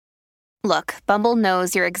Look, Bumble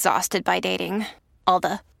knows you're exhausted by dating. All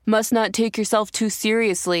the must not take yourself too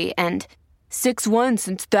seriously and 6'1"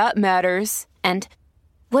 since that matters. And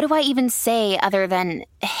what do I even say other than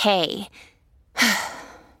hey?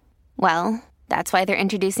 Well, that's why they're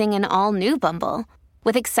introducing an all-new Bumble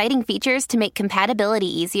with exciting features to make compatibility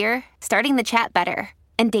easier, starting the chat better,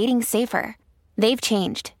 and dating safer. They've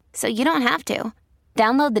changed, so you don't have to.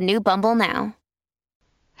 Download the new Bumble now.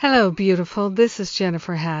 Hello, beautiful. This is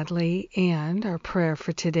Jennifer Hadley, and our prayer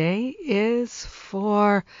for today is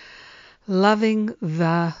for loving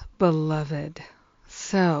the beloved.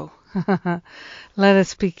 So, let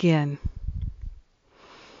us begin.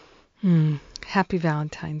 Happy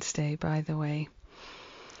Valentine's Day, by the way.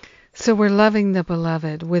 So we're loving the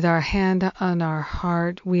beloved. With our hand on our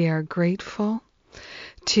heart, we are grateful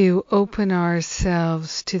to open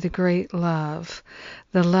ourselves to the great love,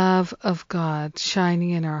 the love of God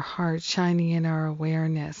shining in our heart, shining in our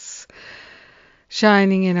awareness,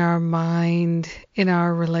 shining in our mind, in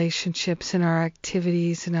our relationships, in our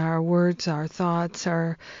activities, in our words, our thoughts,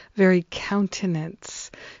 our very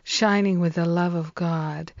countenance, shining with the love of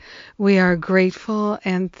God. We are grateful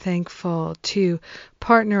and thankful to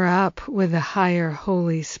partner up with the higher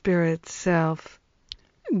Holy Spirit self.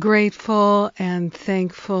 Grateful and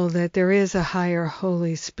thankful that there is a higher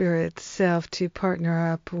Holy Spirit self to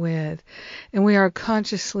partner up with, and we are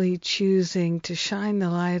consciously choosing to shine the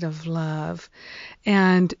light of love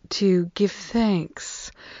and to give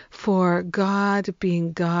thanks for God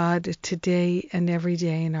being God today and every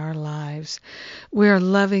day in our lives. We're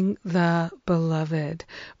loving the beloved.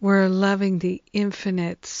 We're loving the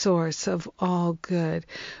infinite source of all good.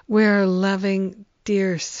 We're loving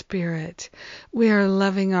Dear Spirit, we are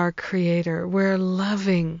loving our Creator. We're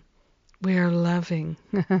loving. We're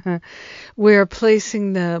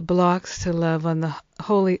placing the blocks to love on the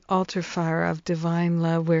holy altar fire of divine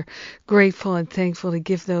love. We're grateful and thankful to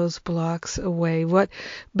give those blocks away. What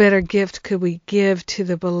better gift could we give to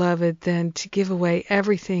the beloved than to give away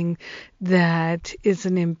everything that is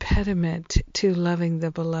an impediment to loving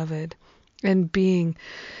the beloved and being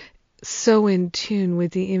so in tune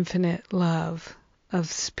with the infinite love of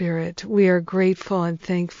Spirit. We are grateful and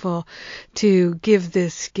thankful to give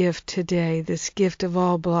this gift today, this gift of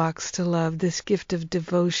all blocks to love, this gift of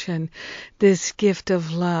devotion, this gift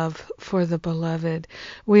of love for the beloved.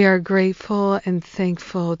 We are grateful and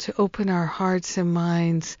thankful to open our hearts and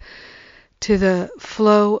minds to the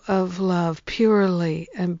flow of love, purely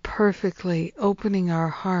and perfectly opening our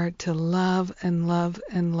heart to love and love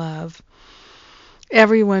and love.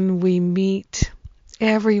 Everyone we meet,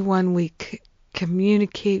 everyone we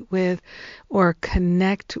communicate with or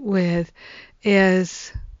connect with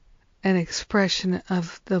is an expression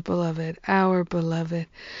of the beloved, our beloved.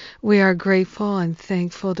 We are grateful and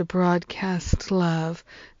thankful to broadcast love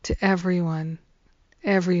to everyone,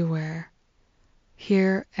 everywhere,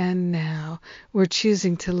 here and now. We're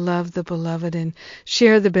choosing to love the beloved and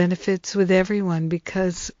share the benefits with everyone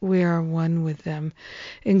because we are one with them.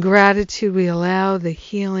 In gratitude, we allow the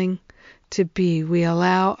healing to be. We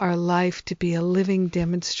allow our life to be a living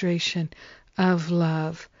demonstration of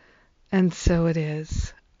love. And so it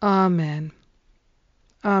is. Amen.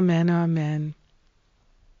 Amen. Amen.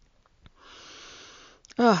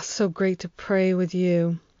 Oh, so great to pray with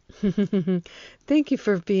you. Thank you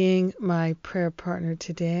for being my prayer partner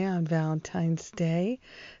today on Valentine's Day.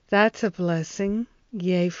 That's a blessing.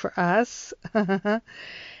 Yay for us.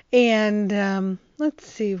 And let's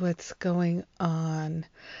see what's going on.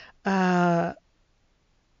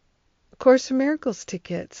 Course in Miracles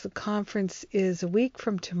tickets. The conference is a week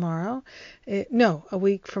from tomorrow. A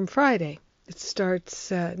week from Friday. It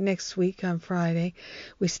starts next week on Friday.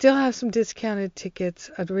 We still have some discounted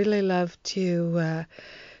tickets. I'd really love to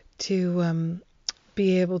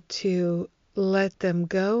be able to let them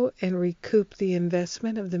go and recoup the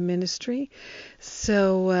investment of the ministry.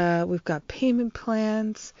 So we've got payment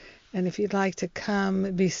plans. And if you'd like to come,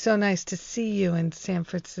 it'd be so nice to see you in San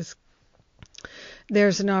Francisco.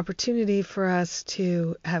 There's an opportunity for us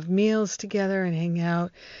to have meals together and hang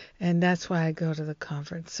out, and that's why I go to the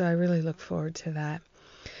conference. So I really look forward to that.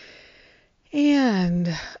 And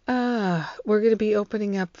we're going to be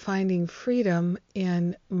opening up Finding Freedom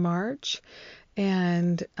in March,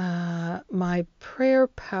 and my Prayer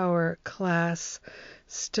Power class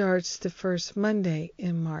starts the first Monday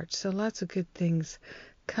in March. So lots of good things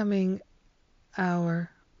coming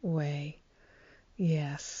our way.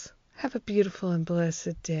 Yes. Have a beautiful and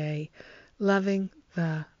blessed day. Loving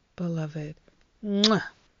the beloved. Mwah.